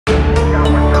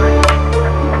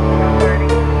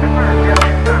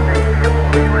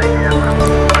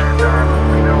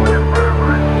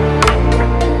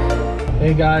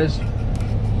guys.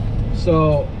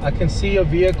 So I can see a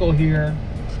vehicle here,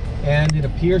 and it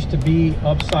appears to be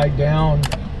upside down.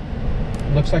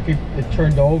 Looks like it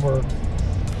turned over.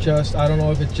 I don't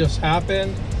know if it just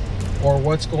happened or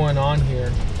what's going on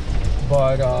here,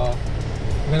 but I'm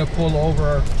gonna pull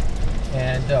over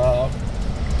and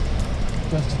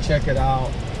just to check it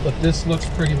out. But this looks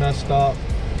pretty messed up.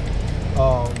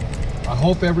 I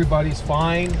hope everybody's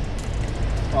fine.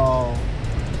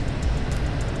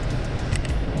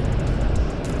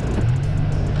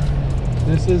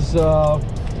 This is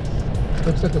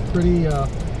looks like a pretty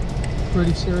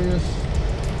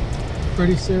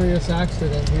serious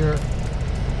accident here.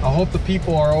 I hope the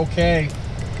people are okay.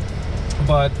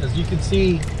 But as you can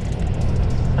see,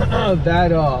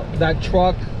 that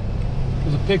truck,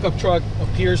 the pickup truck,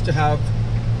 appears to have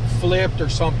flipped or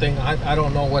something. I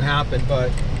don't know what happened,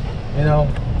 but you know,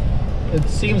 it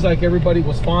seems like everybody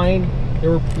was fine.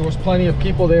 There was plenty of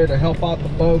people there to help out the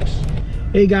folks.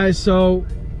 Hey guys, so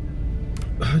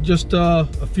just a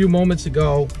few moments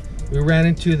ago, we ran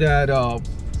into that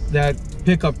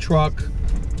pickup truck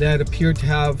that appeared to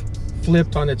have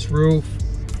flipped on its roof.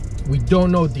 We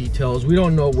don't know details. We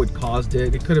don't know what caused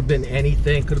it. It could have been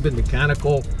anything. Could have been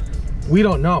mechanical. We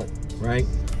don't know, right?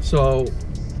 So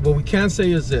what we can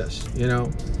say is this, you know,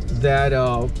 that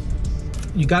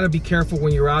you got to be careful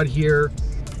when you're out here.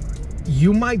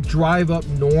 You might drive up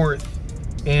north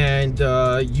and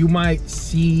you might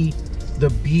see the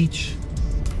beach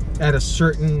at a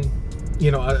certain,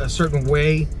 you know, a certain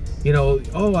way. You know,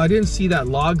 oh, I didn't see that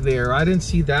log there. I didn't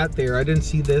see that there. I didn't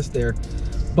see this there.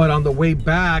 But on the way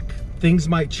back, things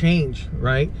might change,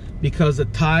 right? Because the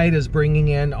tide is bringing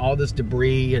in all this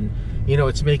debris, and, you know,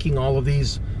 it's making all of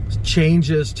these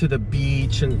changes to the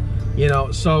beach. And, you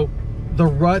know, so the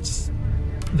ruts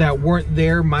that weren't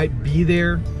there might be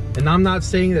there. And I'm not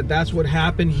saying that that's what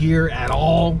happened here at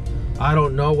all. I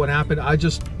don't know what happened. I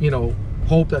just, you know,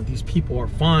 hope that these people are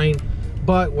fine.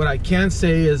 But what I can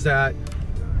say is that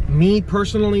me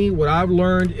personally, what I've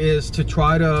learned is to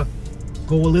try to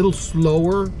go a little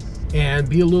slower and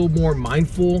be a little more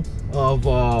mindful of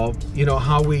you know,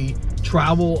 how we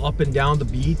travel up and down the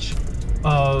beach,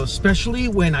 especially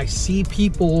when I see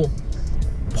people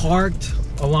parked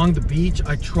along the beach.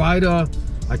 I try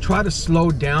to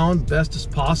slow down best as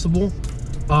possible.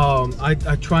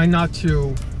 I try not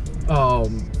to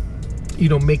you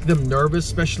know, make them nervous,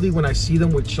 especially when I see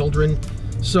them with children.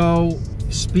 So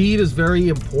speed is very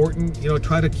important. You know,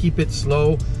 try to keep it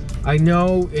slow. I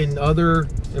know in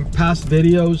past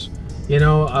videos, you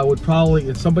know, I would probably,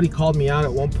 if somebody called me out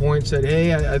at one point and said, hey,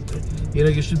 you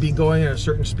know, you should be going at a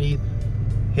certain speed.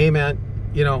 Hey man,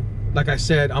 you know, like I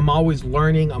said, I'm always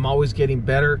learning, I'm always getting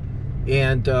better.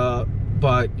 And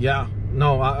but yeah,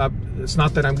 no, it's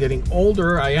not that I'm getting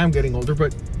older. I am getting older,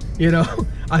 but you know,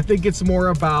 I think it's more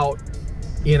about,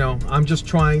 you know, I'm just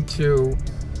trying to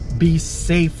be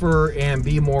safer and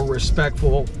be more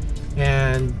respectful.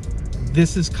 And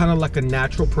this is kind of like a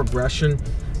natural progression.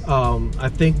 I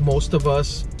think most of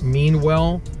us mean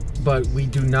well, but we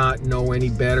do not know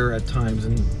any better at times.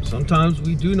 And sometimes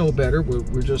we do know better.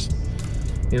 We're just,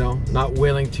 you know, not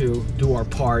willing to do our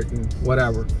part and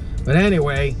whatever. But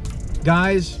anyway,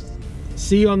 guys,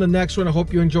 see you on the next one. I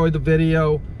hope you enjoyed the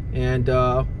video, and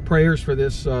prayers for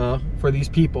this, for these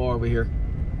people over here.